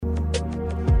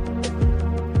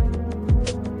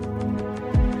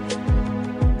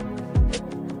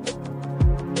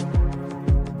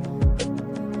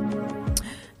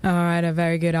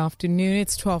very good afternoon.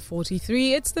 It's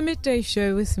 12:43. It's the midday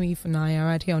show with me, Funaya,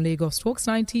 right here on Lagos Talks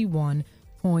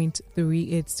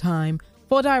 91.3. It's time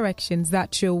for directions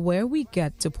that show where we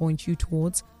get to point you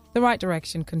towards the right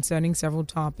direction concerning several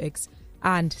topics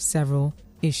and several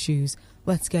issues.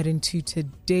 Let's get into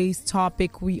today's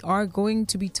topic. We are going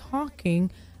to be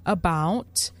talking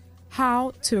about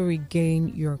how to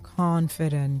regain your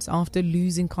confidence after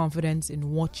losing confidence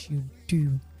in what you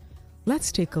do.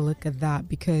 Let's take a look at that,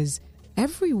 because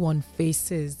everyone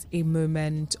faces a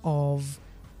moment of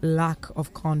lack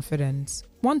of confidence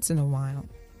once in a while,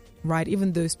 right?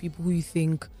 Even those people who you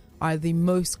think are the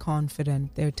most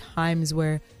confident, there are times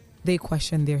where they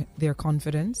question their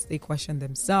confidence, they question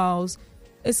themselves.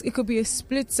 It could be a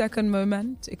split-second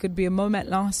moment. It could be a moment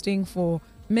lasting for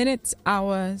minutes,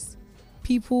 hours.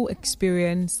 People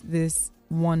experience this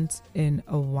once in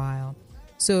a while.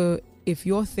 So if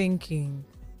you're thinking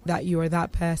that you are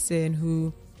that person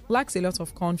who lacks a lot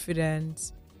of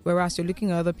confidence, whereas you're looking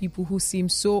at other people who seem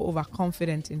so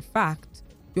overconfident, in fact,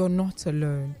 you're not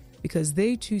alone, because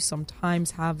they too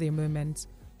sometimes have their moments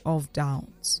of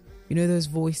doubt. You know, those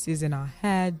voices in our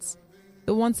heads,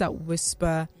 the ones that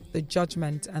whisper the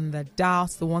judgment and the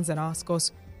doubts, the ones that ask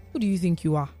us, who do you think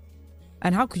you are?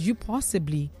 And how could you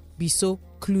possibly be so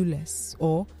clueless?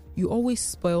 Or you always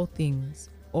spoil things,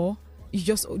 or you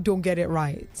just don't get it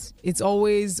right. It's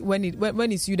always when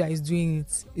it's you that is doing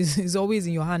it, it's always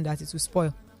in your hand that it will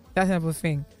spoil. That type of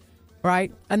thing, right?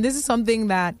 And this is something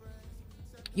that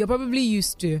you're probably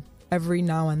used to every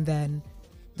now and then.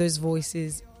 Those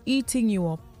voices eating you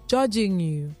up, judging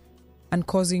you, and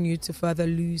causing you to further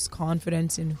lose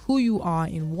confidence in who you are,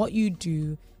 in what you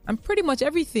do, and pretty much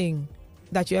everything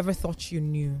that you ever thought you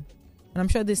knew. And I'm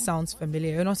sure this sounds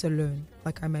familiar. You're not alone,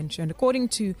 like I mentioned. According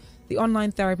to the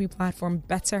online therapy platform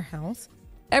BetterHealth,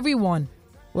 everyone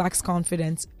lacks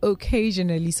confidence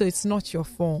occasionally, so it's not your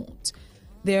fault.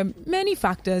 There are many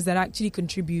factors that actually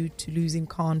contribute to losing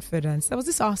confidence. There was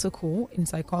this article in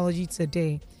Psychology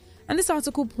Today, and this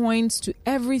article points to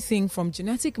everything from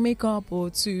genetic makeup or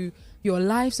to your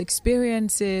life's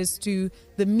experiences to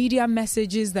the media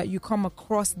messages that you come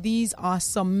across. These are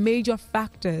some major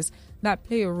factors that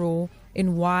play a role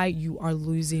in why you are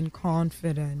losing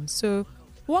confidence. So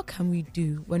what can we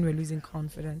do when we're losing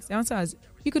confidence? The answer is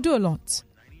you could do a lot.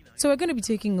 So we're going to be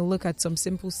taking a look at some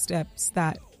simple steps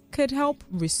that could help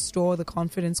restore the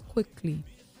confidence quickly.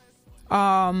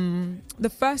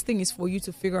 The first thing is for you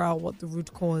to figure out what the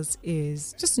root cause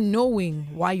is. Just knowing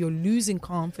why you're losing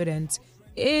confidence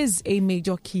is a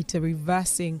major key to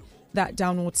reversing that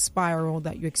downward spiral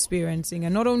that you're experiencing,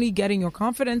 and not only getting your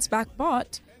confidence back,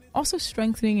 but also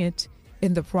strengthening it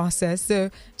in the process. So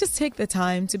just take the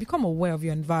time to become aware of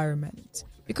your environment,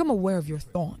 become aware of your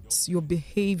thoughts, your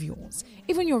behaviors,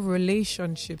 even your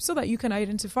relationships, so that you can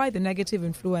identify the negative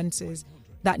influences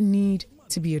that need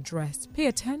to be addressed. Pay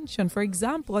attention. For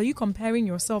example, are you comparing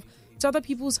yourself to other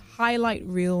people's highlight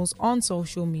reels on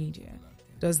social media?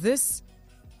 Does this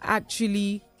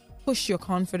actually push your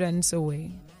confidence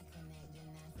away?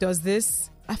 Does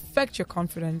this affect your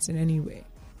confidence in any way?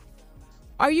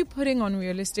 Are you putting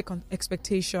unrealistic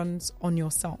expectations on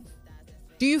yourself?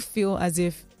 Do you feel as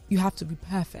if you have to be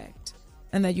perfect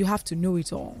and that you have to know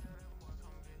it all?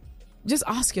 Just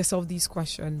ask yourself these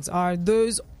questions. Are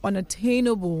those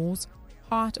unattainables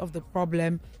part of the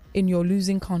problem in your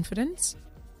losing confidence?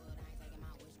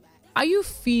 Are you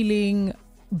feeling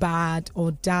bad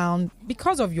or down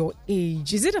because of your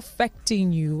age? Is it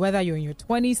affecting you, whether you're in your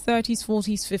 20s, 30s,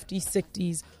 40s, 50s,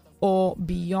 60s, or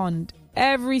beyond?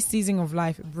 Every season of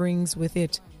life brings with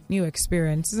it new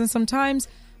experiences, and sometimes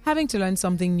having to learn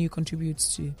something new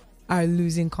contributes to our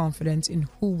losing confidence in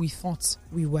who we thought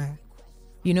we were.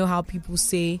 You know how people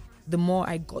say, the more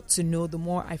I got to know, the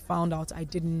more I found out I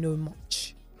didn't know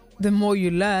much. The more you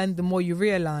learn, the more you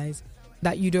realize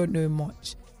that you don't know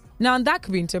much. Now, that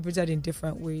could be interpreted in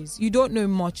different ways. You don't know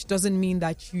much doesn't mean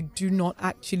that you do not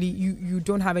actually, you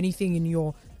don't have anything in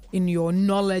your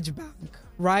knowledge bank,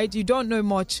 right? You don't know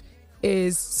much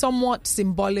is somewhat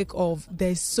symbolic of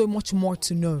there's so much more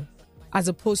to know, as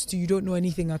opposed to you don't know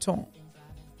anything at all.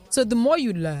 So the more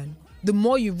you learn, the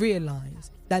more you realize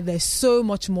that there's so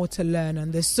much more to learn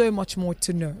and there's so much more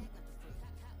to know.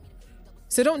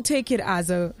 So don't take it as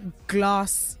a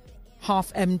glass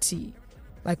half empty.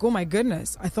 Like, oh my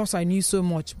goodness, I thought I knew so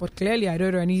much, but clearly I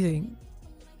don't know anything.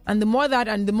 And the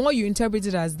more you interpret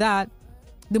it as that,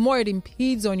 the more it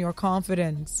impedes on your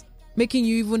confidence, making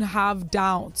you even have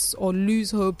doubts or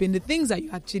lose hope in the things that you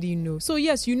actually know. So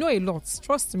yes, you know a lot,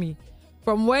 trust me.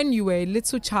 From when you were a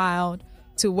little child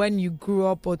to when you grew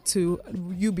up, or to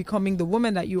you becoming the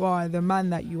woman that you are, the man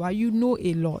that you are, you know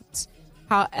a lot.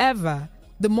 However,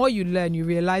 the more you learn, you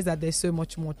realize that there's so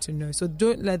much more to know. So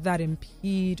don't let that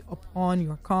impede upon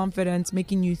your confidence,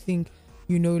 making you think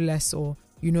you know less or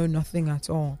you know nothing at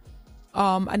all.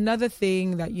 Another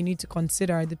thing that you need to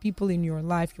consider are the people in your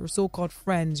life, your so-called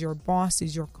friends, your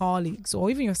bosses, your colleagues, or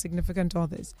even your significant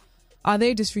others. Are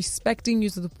they disrespecting you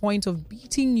to the point of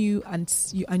beating you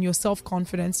and your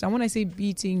self-confidence? And when I say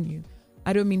beating you,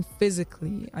 I don't mean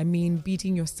physically. I mean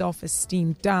beating your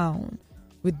self-esteem down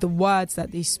with the words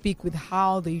that they speak, with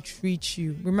how they treat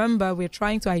you. Remember, we're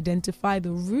trying to identify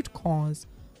the root cause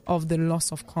of the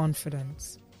loss of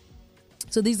confidence.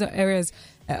 So these are areas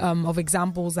of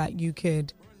examples that you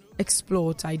could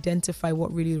explore to identify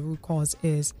what really the root cause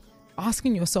is.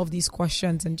 Asking yourself these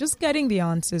questions and just getting the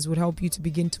answers would help you to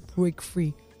begin to break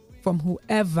free from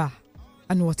whoever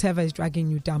and whatever is dragging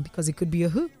you down, because it could be a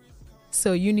who.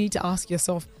 So you need to ask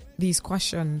yourself these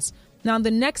questions. Now,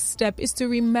 the next step is to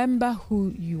remember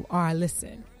who you are.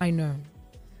 Listen, I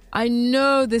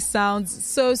know this sounds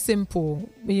so simple.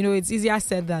 It's easier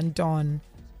said than done.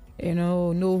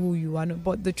 Know who you are.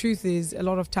 But the truth is, a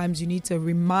lot of times you need to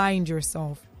remind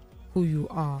yourself who you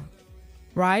are,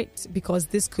 right? Because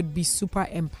this could be super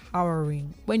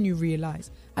empowering when you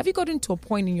realize. Have you gotten to a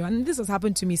point in you, and this has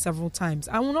happened to me several times.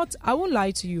 I won't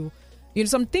lie to you.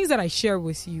 Some things that I share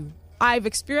with you, I've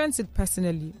experienced it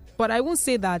personally, but I won't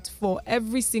say that for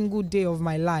every single day of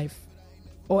my life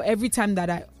or every time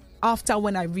that after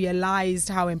when I realized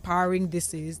how empowering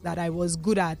this is, that I was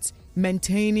good at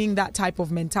maintaining that type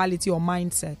of mentality or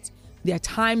mindset. There are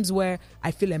times where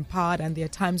I feel empowered and there are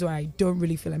times where I don't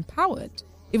really feel empowered,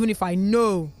 even if I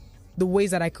know the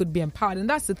ways that I could be empowered. And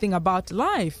that's the thing about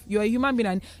life. You're a human being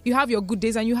and you have your good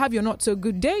days and you have your not so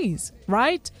good days,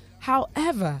 right?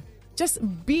 However, just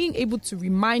being able to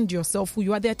remind yourself who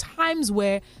you are. There are times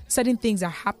where certain things are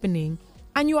happening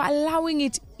and you're allowing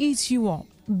it eat you up,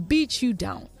 beat you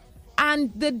down.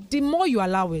 And the more you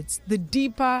allow it, the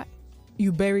deeper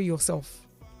you bury yourself.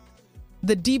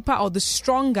 The deeper or the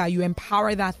stronger you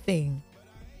empower that thing,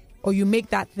 or you make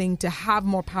that thing to have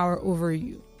more power over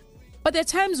you. But there are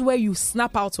times where you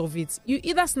snap out of it. You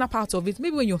either snap out of it,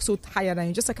 maybe when you're so tired and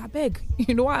you're just like, I beg,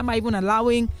 why am I even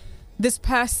allowing this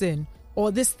person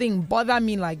or this thing bother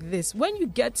me like this? When you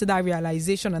get to that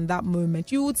realization and that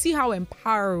moment, you would see how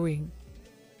empowering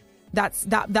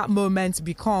that moment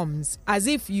becomes, as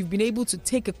if you've been able to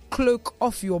take a cloak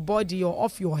off your body or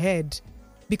off your head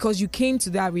because you came to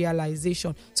that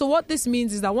realization. So what this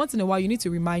means is that once in a while, you need to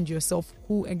remind yourself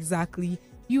who exactly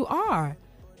you are.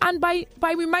 And by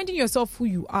reminding yourself who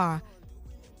you are,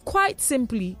 quite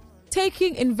simply,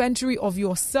 taking inventory of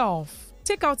yourself.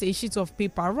 Take out a sheet of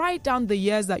paper, write down the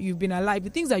years that you've been alive, the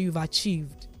things that you've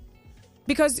achieved.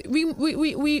 Because we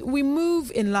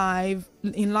move in life,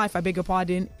 I beg your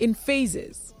pardon, in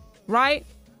phases, right?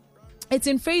 It's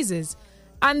in phases.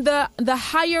 And the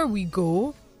higher we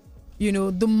go,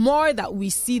 the more that we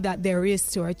see that there is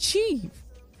to achieve.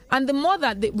 And the more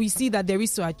that we see that there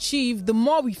is to achieve, the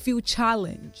more we feel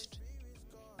challenged.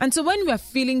 And so when we are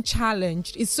feeling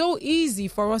challenged, it's so easy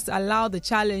for us to allow the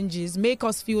challenges make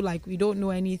us feel like we don't know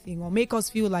anything or make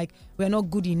us feel like we're not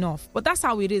good enough. But that's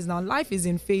how it is now. Life is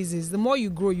in phases. The more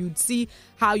you grow, you'd see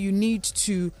how you need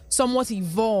to somewhat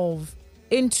evolve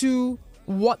into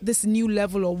what this new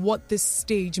level or what this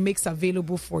stage makes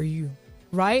available for you,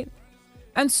 right?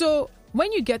 And so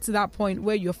when you get to that point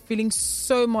where you're feeling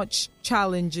so much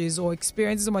challenges or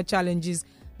experiencing so much challenges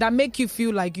that make you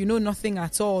feel like you know nothing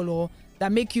at all, or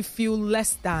that make you feel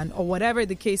less than, or whatever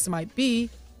the case might be,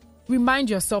 remind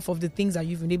yourself of the things that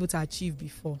you've been able to achieve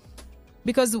before.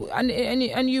 Because,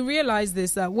 and you realize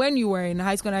this, that when you were in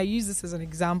high school, and I use this as an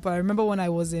example, I remember when I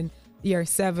was in year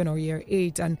 7 or year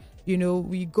 8, and,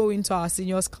 we go into our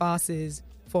seniors classes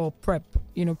for prep.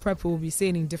 Prep will be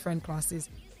saying in different classes.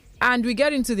 And we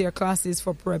get into their classes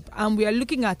for prep, and we are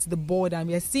looking at the board, and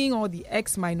we are seeing all the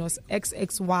X minus X,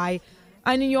 X, Y.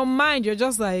 And in your mind, you're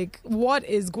just like, what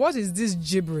is this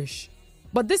gibberish?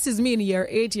 But this is me in year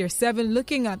 8, year 7,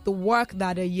 looking at the work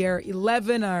that a year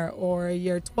 11 or a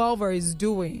year 12 is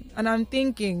doing. And I'm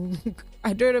thinking,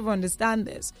 I don't even understand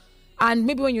this. And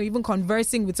maybe when you're even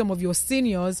conversing with some of your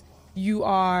seniors,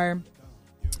 they're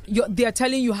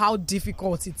telling you how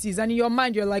difficult it is. And in your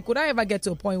mind, you're like, would I ever get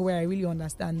to a point where I really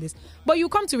understand this? But you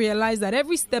come to realize that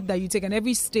every step that you take and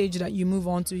every stage that you move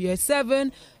on to, year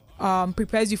 7,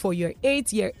 prepares you for year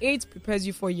 8. Year 8 prepares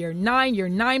you for year 9. Year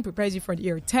 9 prepares you for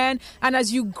year 10. And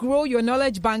as you grow, your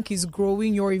knowledge bank is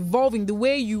growing. You're evolving. The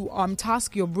way you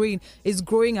task your brain is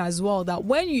growing as well. That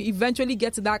when you eventually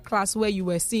get to that class where you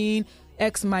were seeing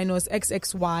X minus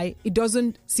XXY, it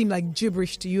doesn't seem like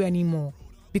gibberish to you anymore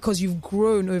because you've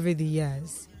grown over the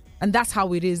years. And that's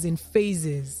how it is in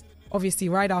phases. obviously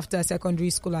right after secondary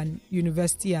school and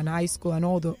university and high school and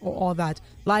all that,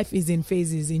 life is in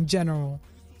phases in general.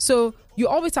 So you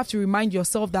always have to remind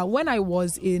yourself that when I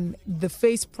was in the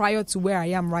phase prior to where I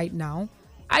am right now,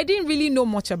 I didn't really know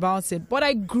much about it, but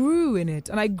I grew in it,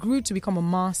 and I grew to become a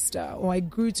master, or I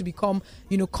grew to become,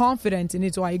 confident in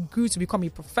it, or I grew to become a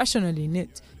professional in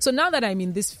it. So now that I'm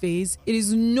in this phase, it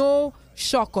is no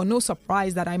shock or no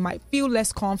surprise that I might feel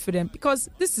less confident, because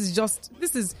this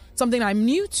is something I'm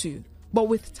new to. But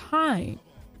with time,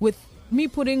 with me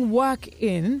putting work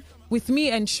in, with me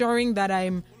ensuring that I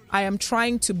am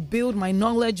trying to build my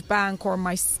knowledge bank or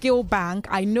my skill bank,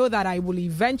 I know that I will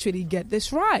eventually get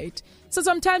this right. So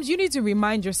sometimes you need to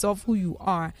remind yourself who you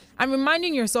are. And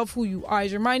reminding yourself who you are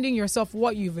is reminding yourself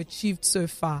what you've achieved so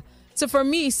far. So for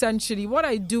me, essentially, what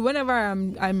I do whenever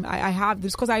I have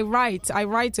this, because I write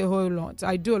a whole lot.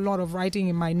 I do a lot of writing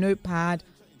in my notepad,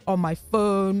 on my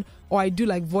phone, or I do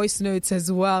like voice notes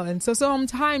as well. And so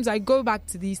sometimes I go back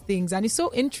to these things, and it's so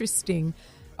interesting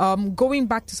going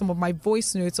back to some of my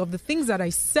voice notes of the things that I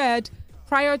said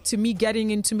prior to me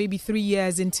getting into maybe 3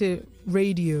 years into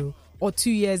radio or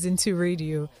 2 years into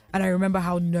radio. And I remember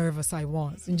how nervous I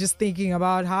was and just thinking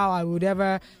about how I would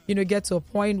ever, get to a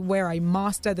point where I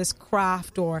master this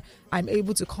craft, or I'm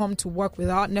able to come to work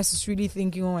without necessarily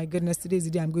thinking, oh my goodness, today's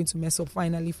the day I'm going to mess up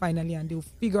finally, and they'll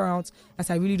figure out as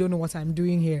I really don't know what I'm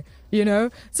doing here,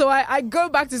 So I go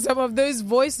back to some of those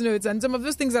voice notes and some of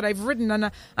those things that I've written,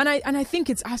 and I think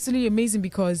it's absolutely amazing,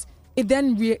 because it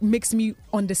then makes me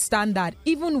understand that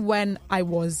even when I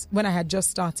had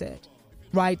just started,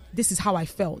 right, this is how I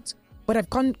felt. But I've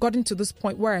gotten to this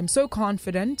point where I'm so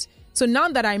confident. So now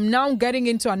that I'm now getting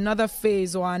into another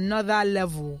phase or another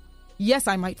level, yes,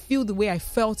 I might feel the way I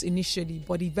felt initially,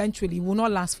 but eventually it will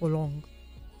not last for long.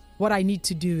 What I need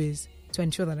to do is to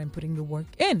ensure that I'm putting the work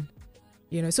in.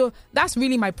 So that's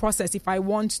really my process if I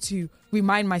want to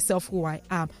remind myself who I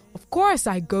am. Of course,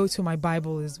 I go to my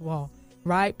Bible as well,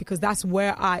 right? Because that's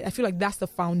where I feel like that's the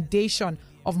foundation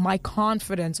of my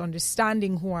confidence,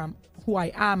 understanding who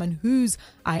I am and whose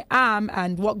I am,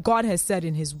 and what God has said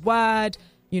in his word,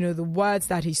 the words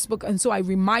that he spoke. And so I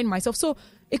remind myself. So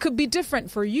it could be different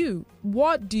for you.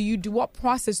 What do you do? What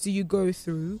process do you go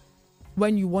through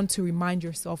when you want to remind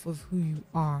yourself of who you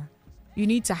are? You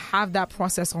need to have that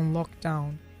process on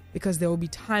lockdown, because there will be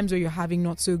times where you're having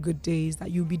not so good days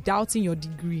that you'll be doubting your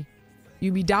degree.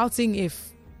 You'll be doubting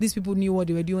if these people knew what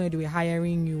they were doing when they were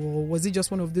hiring you, or was it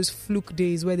just one of those fluke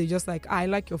days where they just like, I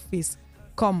like your face,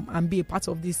 come and be a part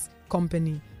of this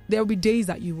company. There will be days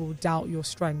that you will doubt your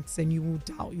strengths and you will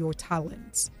doubt your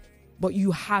talents, but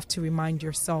you have to remind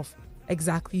yourself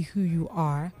exactly who you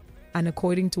are, and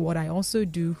according to what I also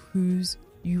do, whose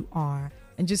you are.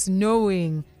 And just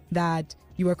knowing that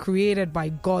you are created by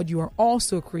God, you are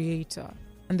also a creator,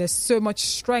 and there's so much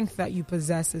strength that you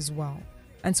possess as well.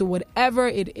 And so whatever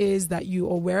it is that you,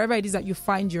 or wherever it is that you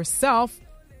find yourself,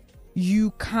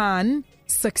 you can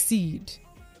succeed.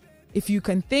 If you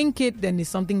can think it, then it's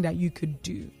something that you could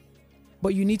do.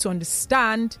 But you need to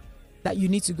understand that you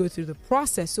need to go through the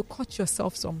process. So cut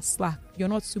yourself some slack. You're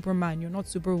not Superman. You're not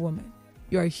Superwoman.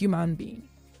 You're a human being.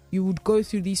 You would go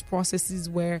through these processes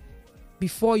where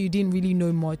before you didn't really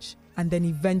know much, and then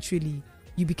eventually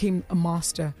you became a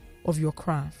master of your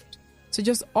craft. So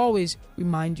just always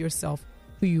remind yourself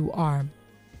who you are.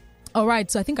 All right,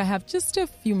 so I think I have just a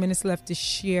few minutes left to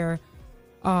share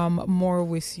more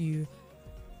with you.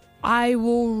 I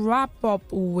will wrap up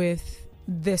with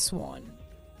this one.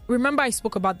 Remember, I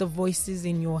spoke about the voices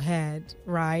in your head,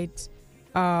 right?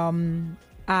 And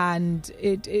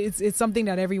it's something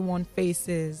that everyone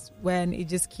faces when it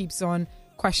just keeps on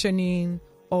questioning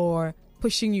or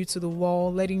pushing you to the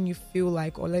wall, letting you feel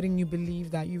like, or letting you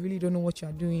believe that you really don't know what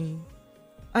you're doing.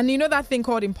 And that thing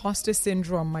called imposter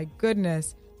syndrome, my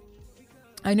goodness.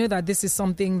 I know that this is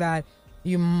something that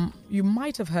you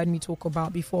might have heard me talk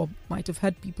about before, might have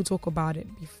heard people talk about it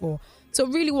before. So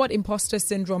really what imposter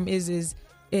syndrome is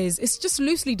it's just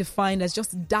loosely defined as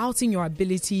just doubting your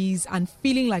abilities and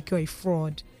feeling like you're a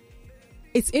fraud.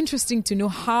 It's interesting to know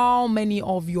how many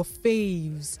of your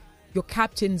faves, your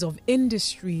captains of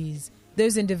industries,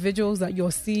 those individuals that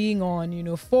you're seeing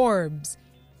on, Forbes,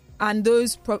 and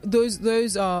those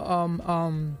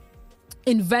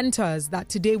inventors that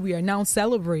today we are now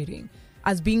celebrating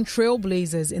as being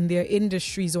trailblazers in their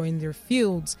industries or in their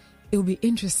fields, it will be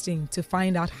interesting to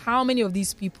find out how many of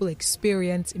these people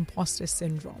experience imposter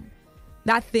syndrome.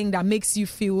 That thing that makes you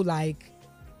feel like,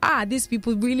 these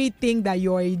people really think that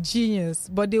you're a genius,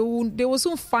 but they will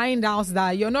soon find out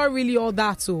that you're not really all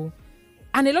that. So,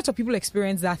 and a lot of people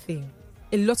experience that thing.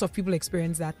 a lot of people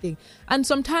experience that thing. And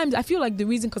sometimes I feel like the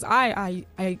reason, because I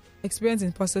experience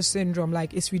imposter syndrome,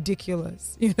 like it's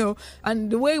ridiculous,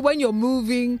 and the way when you're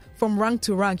moving from rank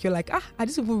to rank, you're like, are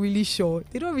these people really sure?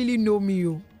 They don't really know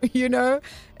me,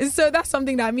 And so that's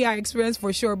something that I experience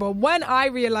for sure. But when I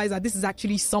realized that this is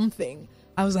actually something,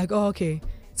 I was like, oh, okay.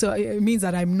 So it means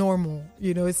that I'm normal,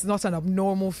 it's not an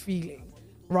abnormal feeling.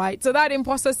 Right? So that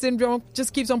imposter syndrome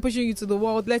just keeps on pushing you to the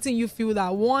wall, letting you feel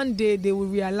that one day they will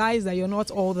realize that you're not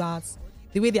all that.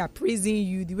 The way they are praising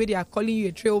you, the way they are calling you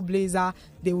a trailblazer,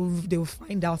 they will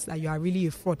find out that you are really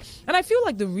a fraud. And I feel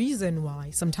like the reason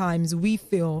why sometimes we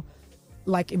feel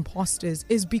like imposters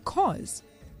is because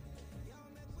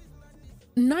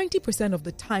 90% of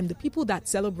the time, the people that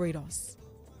celebrate us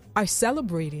are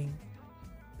celebrating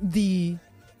the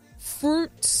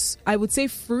fruits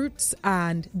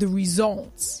and the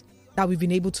results that we've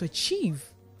been able to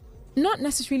achieve. Not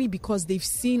necessarily because they've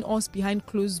seen us behind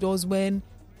closed doors when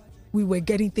we were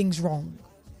getting things wrong,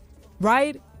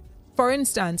 right? For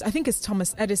instance, I think it's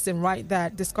Thomas Edison, right,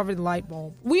 that discovered the light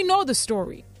bulb. We know the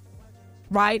story,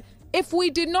 right? If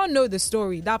we did not know the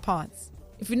story, that part,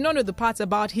 if we did not know the parts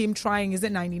about him trying, is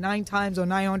it 99 times or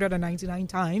 999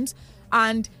 times?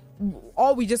 And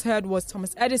all we just heard was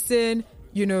Thomas Edison,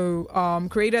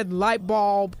 created the light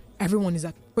bulb. Everyone is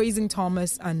like praising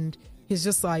Thomas, and he's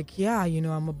just like, yeah,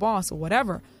 I'm a boss or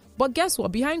whatever. But guess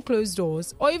what? Behind closed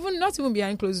doors, or even not even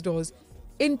behind closed doors,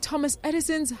 in Thomas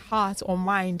Edison's heart or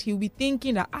mind, he'll be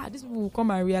thinking that these people will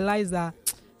come and realize that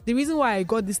the reason why I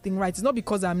got this thing right is not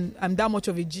because I'm that much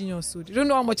of a genius. So they don't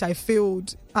know how much I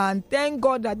failed, and thank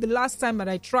God that the last time that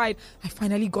I tried, I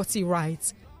finally got it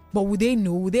right. But would they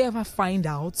know? Would they ever find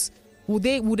out?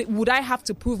 Would I have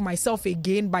to prove myself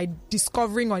again by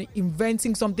discovering or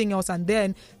inventing something else, and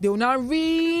then they will now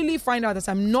really find out that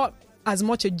I'm not as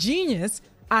much a genius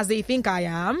as they think I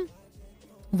am,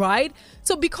 right?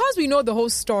 So because we know the whole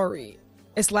story,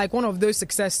 it's like one of those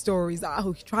success stories that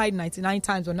he tried 99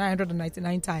 times or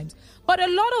 999 times. But a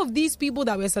lot of these people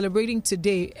that we're celebrating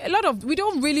today, we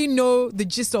don't really know the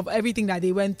gist of everything that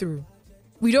they went through.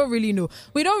 We don't really know.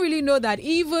 We don't really know that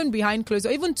even behind closed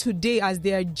doors, even today as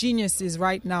they are geniuses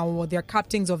right now, or they're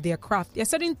captains of their craft, there are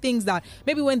certain things that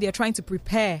maybe when they're trying to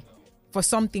prepare for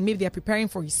something, maybe they're preparing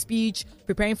for a speech,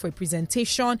 preparing for a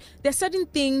presentation, there are certain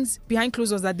things behind closed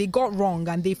doors that they got wrong,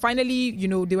 and they finally,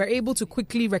 they were able to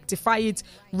quickly rectify it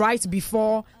right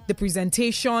before the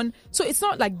presentation. So it's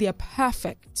not like they're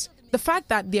perfect. The fact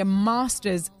that they're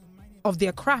masters of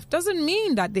their craft doesn't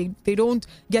mean that they don't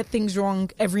get things wrong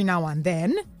every now and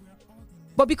then.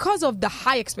 But because of the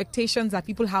high expectations that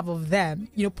people have of them,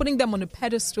 putting them on a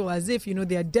pedestal as if,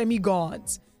 they're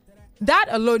demigods, that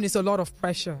alone is a lot of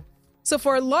pressure. So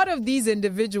for a lot of these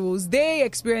individuals, they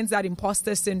experience that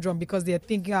imposter syndrome because they're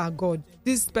thinking, God,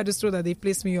 this pedestal that they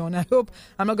placed me on, I hope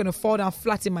I'm not going to fall down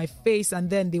flat in my face, and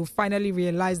then they'll finally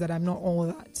realize that I'm not all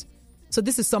that. So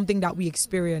this is something that we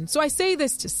experience. So I say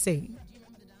this to say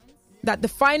that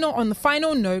on the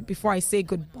final note, before I say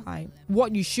goodbye,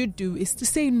 what you should do is to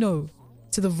say no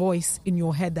to the voice in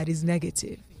your head that is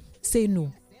negative. Say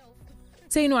no.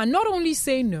 Say no. And not only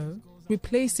say no,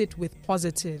 replace it with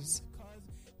positives.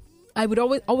 I would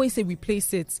always say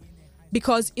replace it,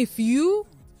 because if you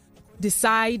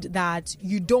decide that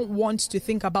you don't want to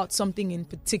think about something in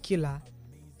particular,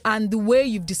 and the way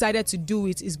you've decided to do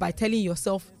it is by telling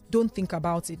yourself, don't think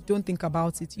about it,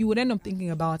 you would end up thinking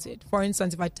about it. For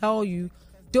instance, if I tell you,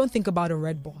 don't think about a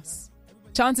red bus,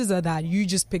 chances are that you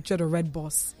just pictured a red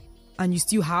bus and you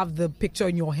still have the picture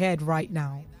in your head right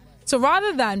now. So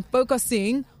rather than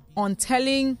focusing on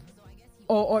telling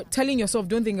yourself,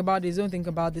 don't think about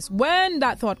this, when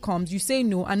that thought comes, you say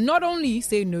no. And not only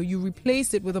say no, you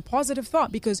replace it with a positive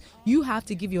thought, because you have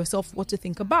to give yourself what to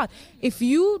think about. If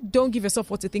you don't give yourself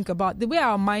what to think about, the way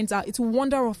our minds are, it will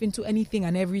wander off into anything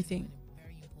and everything.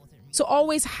 So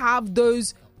always have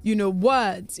those,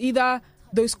 words, either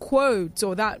those quotes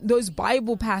or those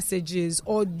Bible passages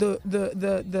or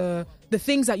the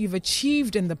things that you've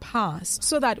achieved in the past,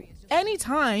 so that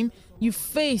anytime you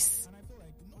face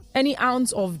any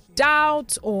ounce of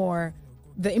doubt, or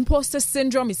the imposter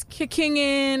syndrome is kicking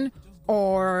in,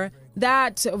 or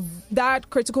that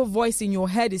critical voice in your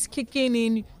head is kicking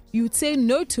in, you say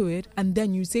no to it, and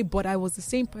then you say, but I was the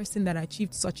same person that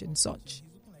achieved such and such.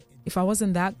 If I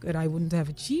wasn't that good, I wouldn't have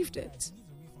achieved it.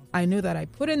 I know that I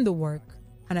put in the work,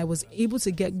 and I was able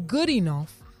to get good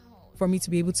enough for me to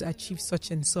be able to achieve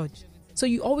such and such. So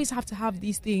you always have to have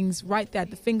these things right there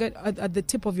at the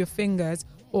tip of your fingers,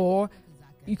 or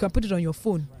you can put it on your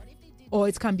phone, or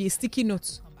it can be a sticky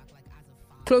note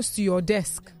close to your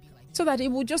desk, so that it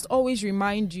will just always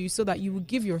remind you, so that you will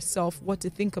give yourself what to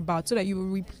think about, so that you will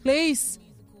replace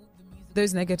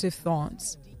those negative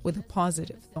thoughts with a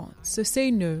positive thought. So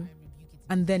say no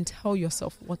and then tell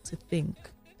yourself what to think.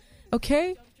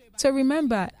 Okay? So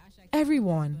remember,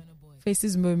 everyone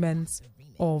faces moments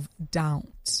of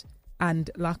doubt and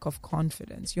lack of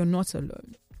confidence. You're not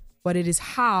alone. But it is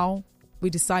how we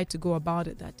decide to go about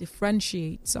it that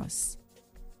differentiates us.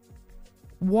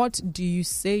 What do you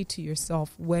say to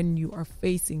yourself when you are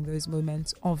facing those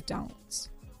moments of doubt?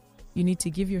 You need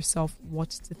to give yourself what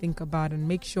to think about and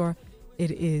make sure it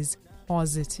is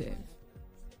positive.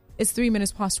 It's 3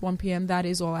 minutes past 1 p.m. That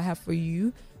is all I have for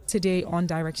you today on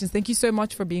Directions. Thank you so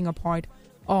much for being a part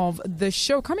of the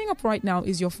show. Coming up right now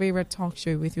is your favorite talk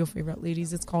show with your favorite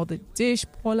ladies. It's called The Dish.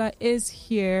 Paula is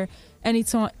here.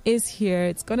 Eniton is here.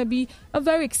 It's going to be a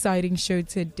very exciting show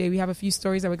today. We have a few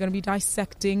stories that we're going to be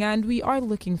dissecting, and we are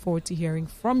looking forward to hearing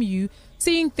from you,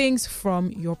 seeing things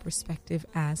from your perspective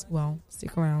as well.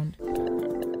 Stick around.